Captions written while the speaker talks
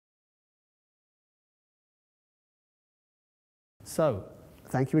So,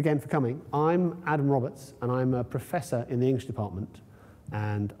 thank you again for coming. I'm Adam Roberts, and I'm a professor in the English department,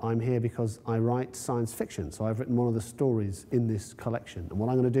 and I'm here because I write science fiction. So I've written one of the stories in this collection, and what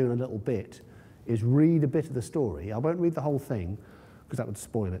I'm going to do in a little bit is read a bit of the story. I won't read the whole thing, because that would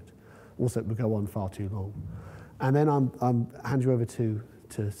spoil it. Also, it would go on far too long. And then I'm hand you over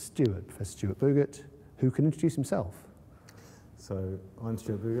to Stewart, Professor Stewart Boogert, who can introduce himself. So I'm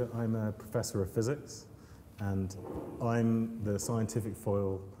Stewart Boogert. I'm a professor of physics, and I'm the scientific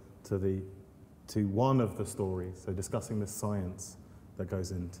foil to one of the stories, so discussing the science that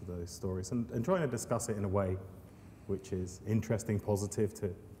goes into those stories, and trying to discuss it in a way which is interesting, positive, to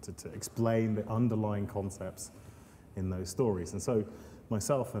explain the underlying concepts in those stories. And so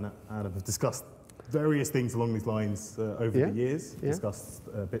myself and Adam have discussed various things along these lines over the years, discussed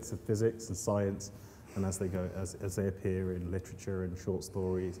bits of physics and science, and as they appear in literature and short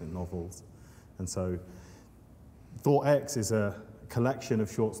stories and novels. And so Thought X is a collection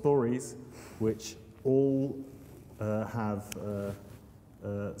of short stories which all have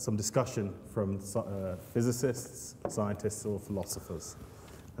some discussion from physicists, scientists, or philosophers.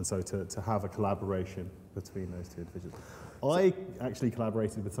 And so to have a collaboration between those two individuals. I actually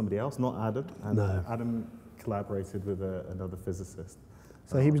collaborated with somebody else, not Adam, and Adam collaborated with another physicist.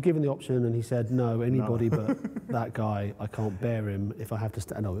 So he was given the option, and he said, no, anybody but that guy, I can't bear him if I have to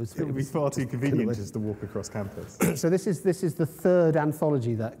stand. No, it would be far too convenient just to walk across campus. So this is the third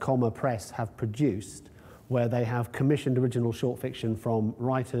anthology that Comma Press have produced, where they have commissioned original short fiction from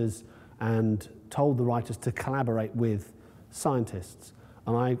writers and told the writers to collaborate with scientists.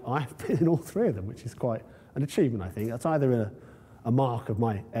 And I've been in all three of them, which is quite an achievement, I think. That's either a mark of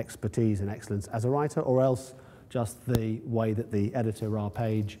my expertise and excellence as a writer, or else just the way that the editor, R.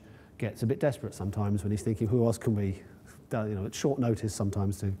 Page, gets a bit desperate sometimes when he's thinking, who else can we, at short notice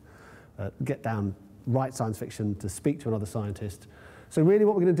sometimes, to get down, write science fiction, to speak to another scientist. So really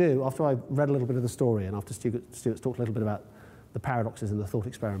what we're going to do, after I've read a little bit of the story, and after Stuart's talked a little bit about the paradoxes and the thought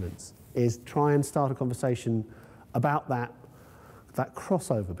experiments, is try and start a conversation about that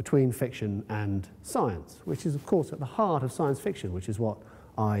crossover between fiction and science, which is, of course, at the heart of science fiction, which is what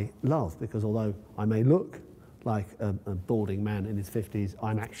I love, because although I may look like a balding man in his 50s,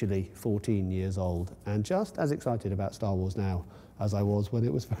 I'm actually 14 years old and just as excited about Star Wars now as I was when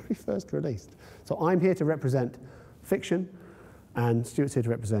it was very first released. So I'm here to represent fiction, and Stuart's here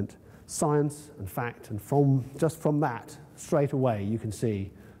to represent science and fact, and just from that, straight away, you can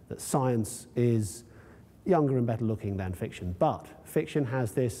see that science is younger and better looking than fiction. But fiction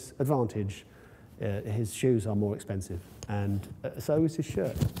has this advantage. His shoes are more expensive, and so is his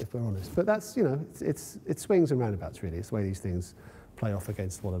shirt, if we're honest. But that's, it swings and roundabouts, really. It's the way these things play off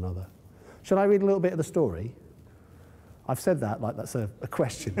against one another. Shall I read a little bit of the story? I've said that like that's a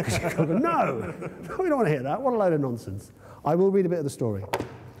question. No, we don't want to hear that. What a load of nonsense. I will read a bit of the story.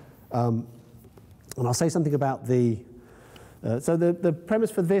 And I'll say something about so the premise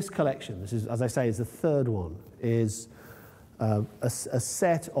for this collection, this is, as I say, is the third one, is a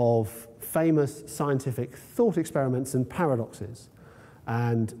set of famous scientific thought experiments and paradoxes.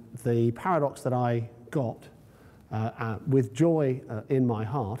 And the paradox that I got with joy in my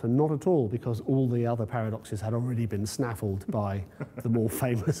heart, and not at all because all the other paradoxes had already been snaffled by the more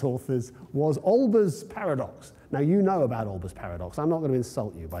famous authors, was Olbers Paradox. Now, you know about Olbers Paradox. I'm not going to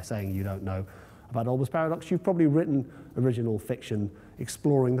insult you by saying you don't know about Olbers Paradox. You've probably written original fiction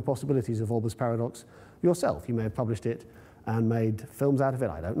exploring the possibilities of Olbers Paradox yourself. You may have published it and made films out of it.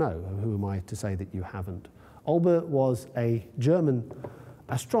 I don't know. Who am I to say that you haven't? Olbers was a German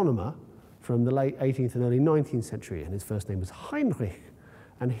astronomer from the late 18th and early 19th century, and his first name was Heinrich.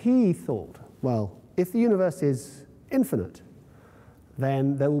 And he thought, well, if the universe is infinite,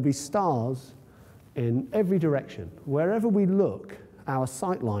 then there will be stars in every direction. Wherever we look, our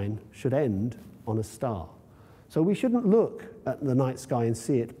sight line should end on a star. So we shouldn't look at the night sky and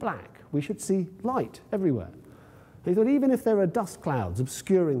see it black. We should see light everywhere. He thought even if there are dust clouds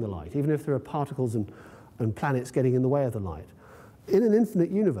obscuring the light, even if there are particles and planets getting in the way of the light, in an infinite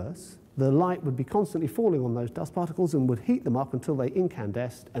universe, the light would be constantly falling on those dust particles and would heat them up until they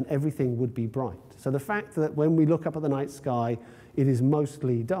incandesced, and everything would be bright. So the fact that when we look up at the night sky, it is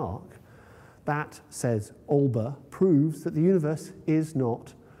mostly dark, that, says Olbers, proves that the universe is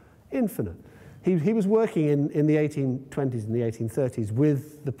not infinite. He was working in the 1820s and the 1830s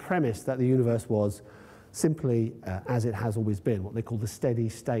with the premise that the universe was simply as it has always been, what they call the steady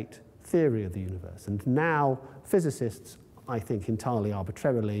state theory of the universe. And now physicists, I think entirely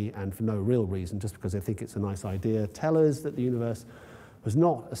arbitrarily and for no real reason, just because they think it's a nice idea, tell us that the universe was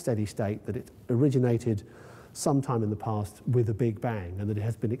not a steady state, that it originated sometime in the past with a big bang, and that it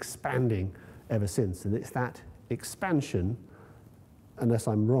has been expanding ever since. And it's that expansion unless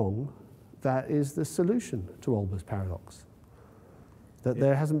I'm wrong, that is the solution to Olbers Paradox. That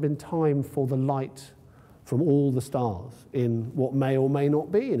there hasn't been time for the light from all the stars in what may or may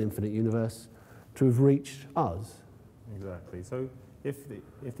not be an infinite universe to have reached us. Exactly. So if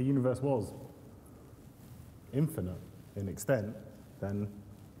the universe was infinite in extent, then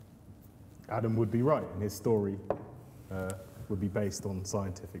Adam would be right, and his story would be based on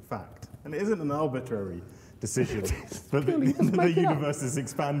scientific fact. And it isn't an arbitrary decision that the universe is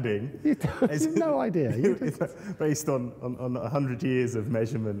expanding. You have no idea. It's based on 100 years of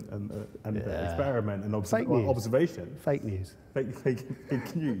measurement and experiment and observation. Fake news. Fake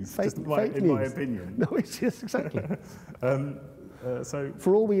news, Fake in my news. opinion. No, it's just exactly. So,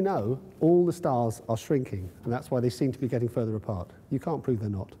 for all we know, all the stars are shrinking, and that's why they seem to be getting further apart. You can't prove they're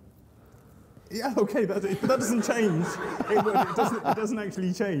not. yeah, okay, that doesn't change. It doesn't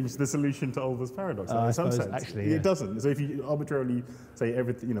actually change the solution to Olbers Paradox in some sense. Actually, yeah. It doesn't. So if you arbitrarily say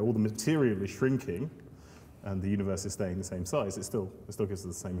everything, all the material is shrinking, and the universe is staying the same size, it still gives us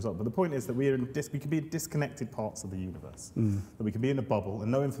the same result. But the point is that we can be in disconnected parts of the universe. That we can be in a bubble,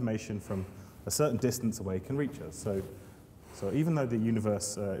 and no information from a certain distance away can reach us. So even though the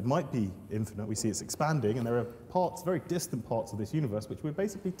universe it might be infinite, we see it's expanding, and there are parts, very distant parts of this universe, which we're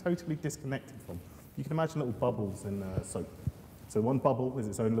basically totally disconnected from. You can imagine little bubbles in soap. So one bubble is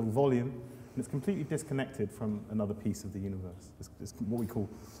its own little volume, and it's completely disconnected from another piece of the universe. It's what we call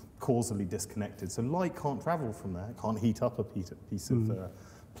causally disconnected. So light can't travel from there. It can't heat up a piece of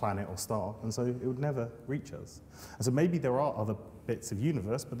planet or star, and so it would never reach us. And so maybe there are other bits of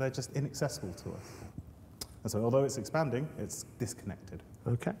universe, but they're just inaccessible to us. And so although it's expanding, it's disconnected.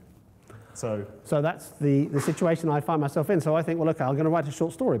 Okay. So that's the situation I find myself in. So I think, well, okay, I'm going to write a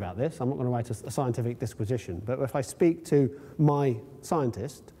short story about this. I'm not going to write a scientific disquisition. But if I speak to my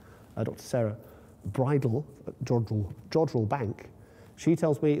scientist, Dr. Sarah Bridle at Jodrell Bank, she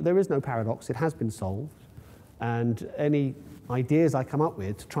tells me there is no paradox. It has been solved. And any ideas I come up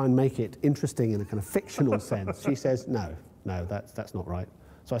with to try and make it interesting in a kind of fictional sense, she says, no, that's not right.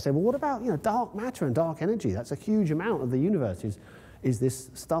 So I say, well, what about dark matter and dark energy? That's a huge amount of the universe is this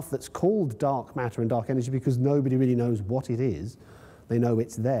stuff that's called dark matter and dark energy because nobody really knows what it is. They know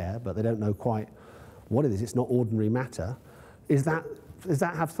it's there, but they don't know quite what it is. It's not ordinary matter. Does that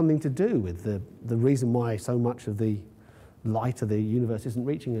have something to do with the reason why so much of the light of the universe isn't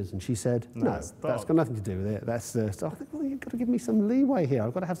reaching us? And she said, no, that's got nothing to do with it. So I think, well, you've got to give me some leeway here.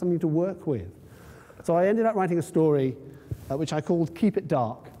 I've got to have something to work with. So I ended up writing a story which I called Keep It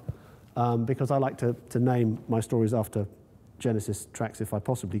Dark, because I like to name my stories after Genesis tracks if I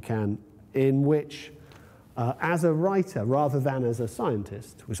possibly can, in which, as a writer rather than as a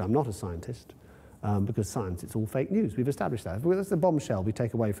scientist, which I'm not a scientist, because science, it's all fake news. We've established that. That's the bombshell we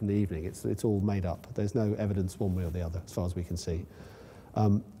take away from the evening. It's all made up. There's no evidence one way or the other, as far as we can see.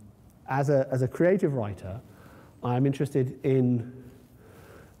 As a creative writer, I'm interested in,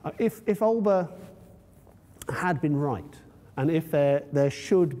 if Olber had been right, and if there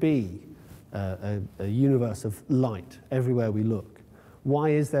should be a universe of light everywhere we look, why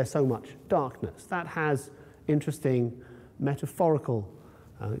is there so much darkness? That has interesting metaphorical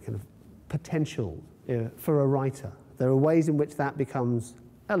kind of potential for a writer. There are ways in which that becomes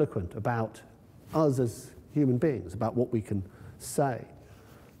eloquent about us as human beings, about what we can say.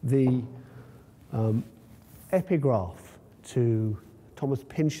 The epigraph to Thomas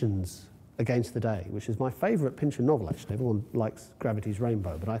Pynchon's Against the Day, which is my favourite Pynchon novel, actually. Everyone likes Gravity's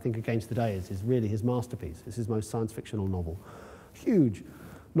Rainbow, but I think Against the Day is really his masterpiece. It's his most science-fictional novel. Huge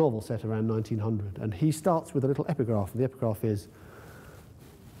novel set around 1900. And he starts with a little epigraph, and the epigraph is,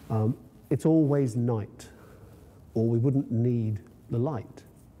 it's always night, or we wouldn't need the light.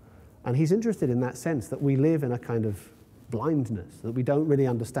 And he's interested in that sense that we live in a kind of blindness, that we don't really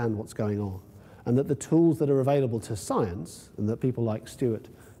understand what's going on, and that the tools that are available to science, and that people like Stewart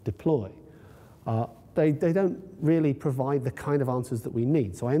deploy, they don't really provide the kind of answers that we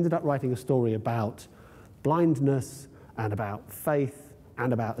need. So I ended up writing a story about blindness and about faith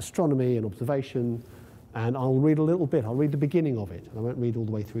and about astronomy and observation, and I'll read a little bit. I'll read the beginning of it, and I won't read all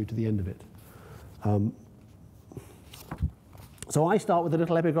the way through to the end of it. So I start with a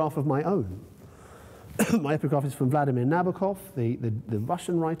little epigraph of my own. My epigraph is from Vladimir Nabokov, the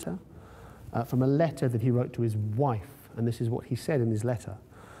Russian writer, from a letter that he wrote to his wife, and this is what he said in his letter.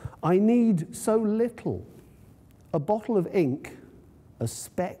 I need so little, a bottle of ink, a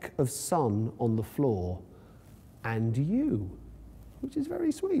speck of sun on the floor, and you, which is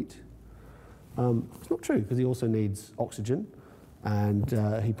very sweet. It's not true, because he also needs oxygen, and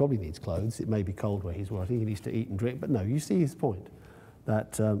he probably needs clothes. It may be cold where he's working. He needs to eat and drink, but no, you see his point,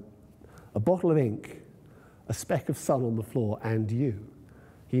 that a bottle of ink, a speck of sun on the floor and you.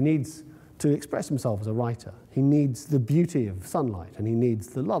 He needs to express himself as a writer. He needs the beauty of sunlight, and he needs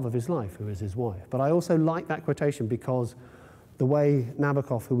the love of his life, who is his wife. But I also like that quotation because the way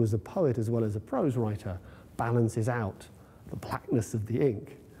Nabokov, who was a poet as well as a prose writer, balances out the blackness of the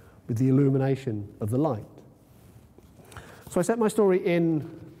ink with the illumination of the light. So I set my story in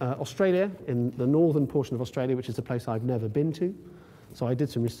Australia, in the northern portion of Australia, which is a place I've never been to. So I did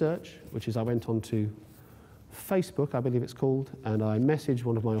some research, which is I went on to Facebook, I believe it's called, and I messaged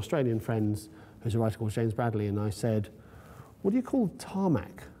one of my Australian friends, who's a writer called James Bradley, and I said, what do you call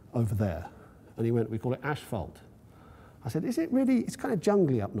tarmac over there? And he went, we call it asphalt. I said, is it really, it's kind of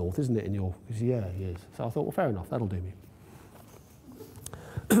jungly up north, isn't it, in your, he said, yeah, it is. So I thought, well, fair enough, that'll do me.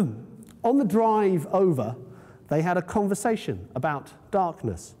 On the drive over, they had a conversation about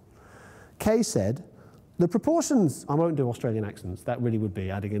darkness. Kay said, the proportions, I won't do Australian accents, that really would be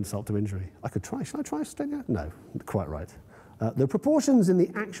adding insult to injury. I could try, should I try Australia? No, quite right. The proportions in the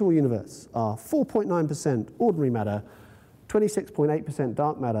actual universe are 4.9% ordinary matter, 26.8%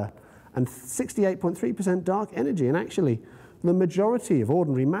 dark matter, and 68.3% dark energy. And actually, the majority of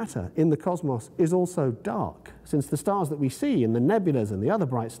ordinary matter in the cosmos is also dark, since the stars that we see and the nebulas and the other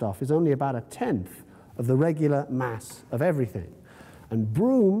bright stuff is only about 1/10 of the regular mass of everything. And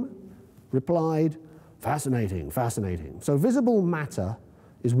Broom replied, fascinating, fascinating. So visible matter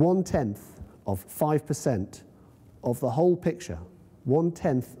is 1/10 of 5% of the whole picture,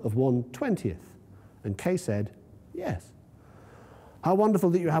 1/10 of 1/20. And Kay said, yes. How wonderful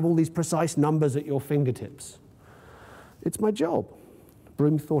that you have all these precise numbers at your fingertips. It's my job.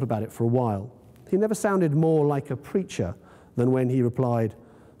 Broom thought about it for a while. He never sounded more like a preacher than when he replied,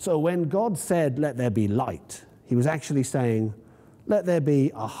 so when God said, let there be light, he was actually saying, let there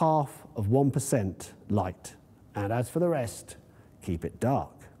be 1/2 of 1% light, and as for the rest, keep it dark.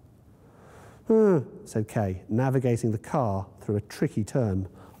 Said Kay, navigating the car through a tricky turn,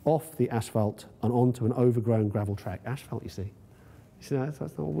 off the asphalt and onto an overgrown gravel track. Asphalt, you see. You see, I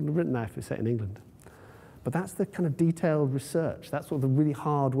wouldn't have written that if it was set in England. But that's the kind of detailed research. That's sort of the really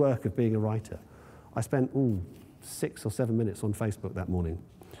hard work of being a writer. I spent 6 or 7 minutes on Facebook that morning.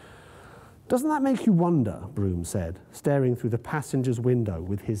 Doesn't that make you wonder, Broom said, staring through the passenger's window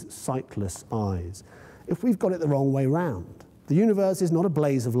with his sightless eyes, if we've got it the wrong way round? The universe is not a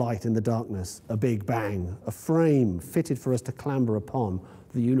blaze of light in the darkness, a big bang, a frame fitted for us to clamber upon.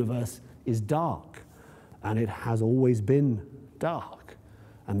 The universe is dark, and it has always been dark,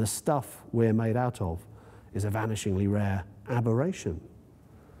 and the stuff we're made out of is a vanishingly rare aberration.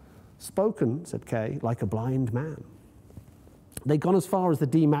 Spoken, said Kay, like a blind man. They'd gone as far as the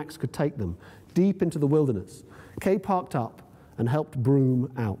D-Max could take them, deep into the wilderness. Kay parked up and helped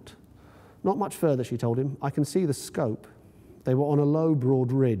Broom out. Not much further, she told him. I can see the scope. They were on a low,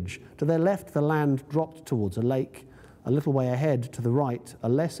 broad ridge. To their left, the land dropped towards a lake. A little way ahead, to the right, a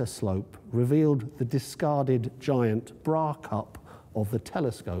lesser slope revealed the discarded giant bra cup of the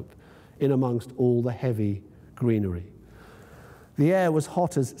telescope in amongst all the heavy greenery. The air was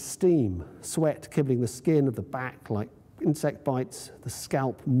hot as steam, sweat kibbling the skin of the back like insect bites, the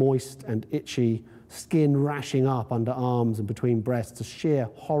scalp moist and itchy, skin rashing up under arms and between breasts, a sheer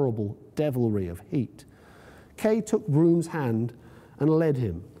horrible devilry of heat. Kay took Broom's hand and led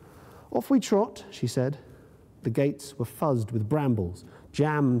him. Off we trot, she said. The gates were fuzzed with brambles,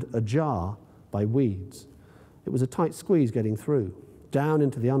 jammed ajar by weeds. It was a tight squeeze getting through, down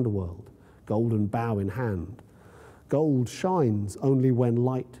into the underworld, golden bough in hand. Gold shines only when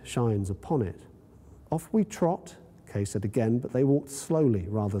light shines upon it. Off we trot, Kay said again, but they walked slowly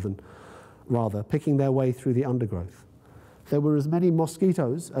rather picking their way through the undergrowth. There were as many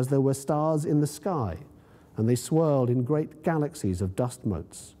mosquitoes as there were stars in the sky, and they swirled in great galaxies of dust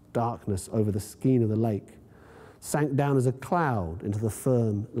motes. Darkness over the skein of the lake sank down as a cloud into the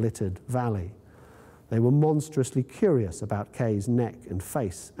fern-littered valley. They were monstrously curious about Kay's neck and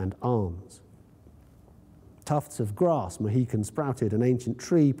face and arms. Tufts of grass Mohican sprouted, an ancient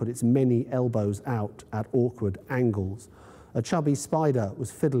tree put its many elbows out at awkward angles. A chubby spider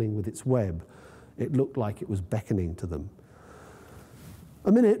was fiddling with its web. It looked like it was beckoning to them.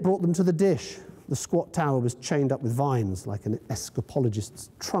 A minute brought them to the dish. The squat tower was chained up with vines like an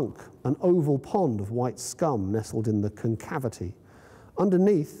escapologist's trunk. An oval pond of white scum nestled in the concavity.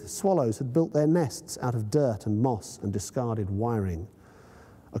 Underneath, swallows had built their nests out of dirt and moss and discarded wiring.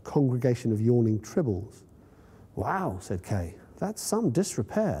 A congregation of yawning tribbles. Wow, said Kay, that's some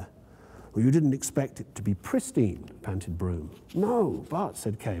disrepair. Well, you didn't expect it to be pristine, panted Broom. No, but,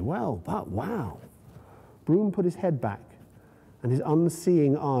 said Kay, well, but wow. Broom put his head back, and his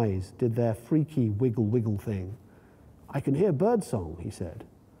unseeing eyes did their freaky wiggle-wiggle thing. I can hear birdsong, he said.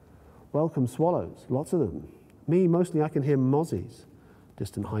 Welcome swallows, lots of them. Me, mostly I can hear mozzies,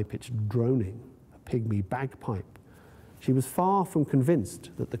 distant high-pitched droning, a pygmy bagpipe. She was far from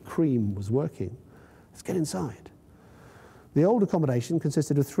convinced that the cream was working. Let's get inside. The old accommodation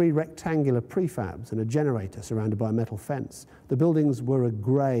consisted of 3 rectangular prefabs and a generator surrounded by a metal fence. The buildings were a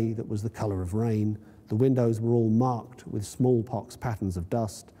grey that was the colour of rain. The windows were all marked with smallpox patterns of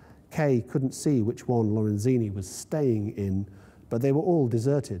dust. Kay couldn't see which one Lorenzini was staying in, but they were all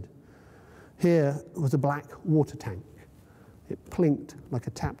deserted. Here was a black water tank. It plinked like a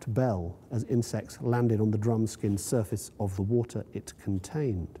tapped bell as insects landed on the drum-skinned surface of the water it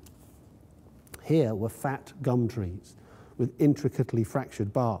contained. Here were fat gum trees with intricately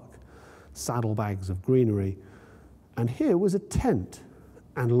fractured bark, saddlebags of greenery, and here was a tent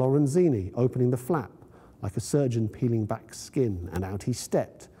and Lorenzini opening the flap like a surgeon peeling back skin, and out he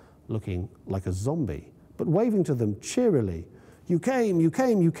stepped, looking like a zombie, but waving to them cheerily. You came, you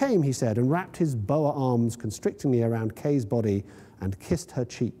came, you came, he said, and wrapped his boa arms constrictingly around Kay's body and kissed her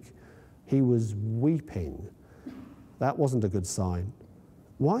cheek. He was weeping. That wasn't a good sign.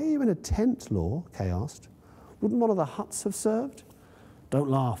 Why are you in a tent, Lor? Kay asked. Wouldn't one of the huts have served? Don't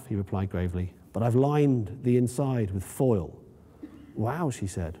laugh, he replied gravely, but I've lined the inside with foil. Wow, she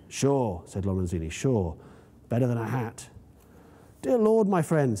said. Sure, said Lorenzini, sure. Better than a hat. Dear Lord, my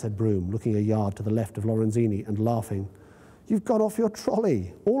friend, said Broom, looking a yard to the left of Lorenzini and laughing. You've got off your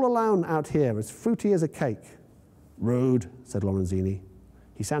trolley, all alone out here, as fruity as a cake. Rude, said Lorenzini.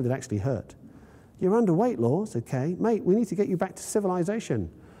 He sounded actually hurt. You're underweight, Lor, said Kay. Mate, we need to get you back to civilization.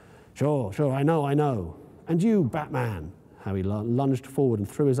 Sure, I know. And you, Batman. Howie lunged forward and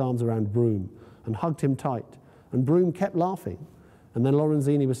threw his arms around Broom and hugged him tight. And Broom kept laughing. And then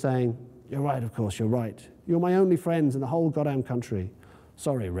Lorenzini was saying, You're right, of course, you're right. You're my only friends in the whole goddamn country.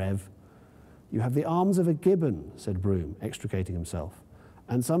 Sorry, Rev. You have the arms of a gibbon, said Broom, extricating himself,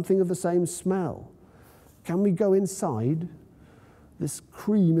 and something of the same smell. Can we go inside? This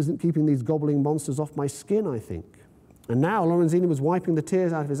cream isn't keeping these gobbling monsters off my skin, I think. And now Lorenzini was wiping the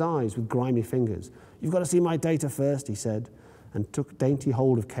tears out of his eyes with grimy fingers. You've got to see my data first, he said, and took dainty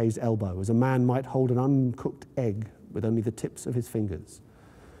hold of Kay's elbow, as a man might hold an uncooked egg with only the tips of his fingers.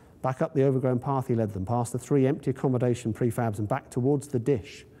 Back up the overgrown path he led them, past the 3 empty accommodation prefabs and back towards the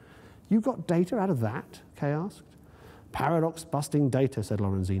dish. You got data out of that? Kay asked. Paradox-busting data, said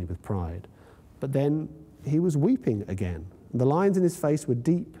Lorenzini with pride. But then he was weeping again. The lines in his face were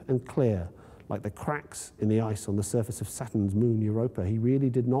deep and clear, like the cracks in the ice on the surface of Saturn's moon Europa. He really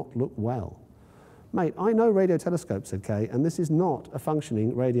did not look well. Mate, I know radio telescopes, said Kay, and this is not a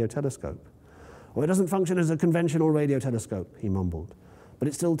functioning radio telescope. Well, it doesn't function as a conventional radio telescope, he mumbled, but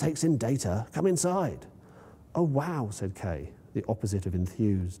it still takes in data. Come inside. Oh, wow, said Kay, the opposite of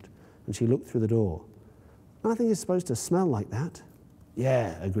enthused, and she looked through the door. Nothing is supposed to smell like that.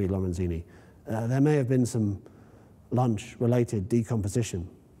 Yeah, agreed Lorenzini. There may have been some lunch-related decomposition.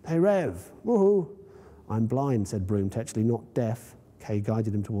 Hey, Rev, woohoo. I'm blind, said Broom, technically not deaf. Kay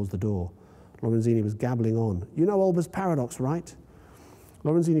guided him towards the door. Lorenzini was gabbling on. You know Olbers Paradox, right?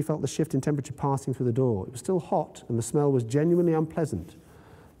 Lorenzini felt the shift in temperature passing through the door. It was still hot, and the smell was genuinely unpleasant,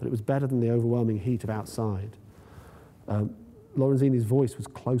 but it was better than the overwhelming heat of outside. Lorenzini's voice was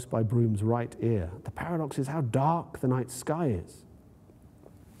close by Broom's right ear. The paradox is how dark the night sky is.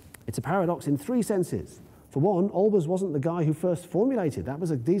 It's a paradox in 3 senses. For one, Olbers wasn't the guy who first formulated.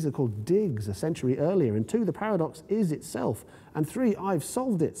 These are called digs a century earlier. And 2, the paradox is itself. And 3, I've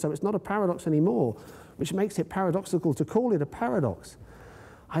solved it, so it's not a paradox anymore, which makes it paradoxical to call it a paradox.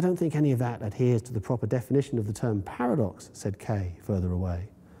 I don't think any of that adheres to the proper definition of the term paradox, said Kay, further away.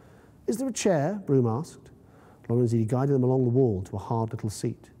 Is there a chair? Broom asked. Lorenzini guided them along the wall to a hard little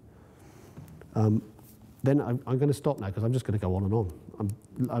seat. Then I'm going to stop now because I'm just going to go on and on.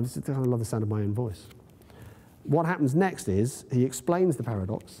 I love the sound of my own voice. What happens next is he explains the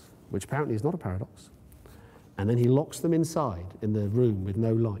paradox, which apparently is not a paradox, and then he locks them inside in the room with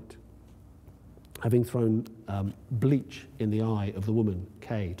no light, having thrown bleach in the eye of the woman,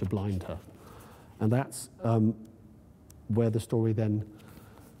 Kay, to blind her. And that's where the story then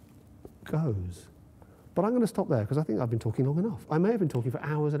goes. But I'm going to stop there because I think I've been talking long enough. I may have been talking for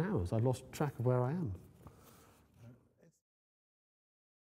hours and hours. I've lost track of where I am.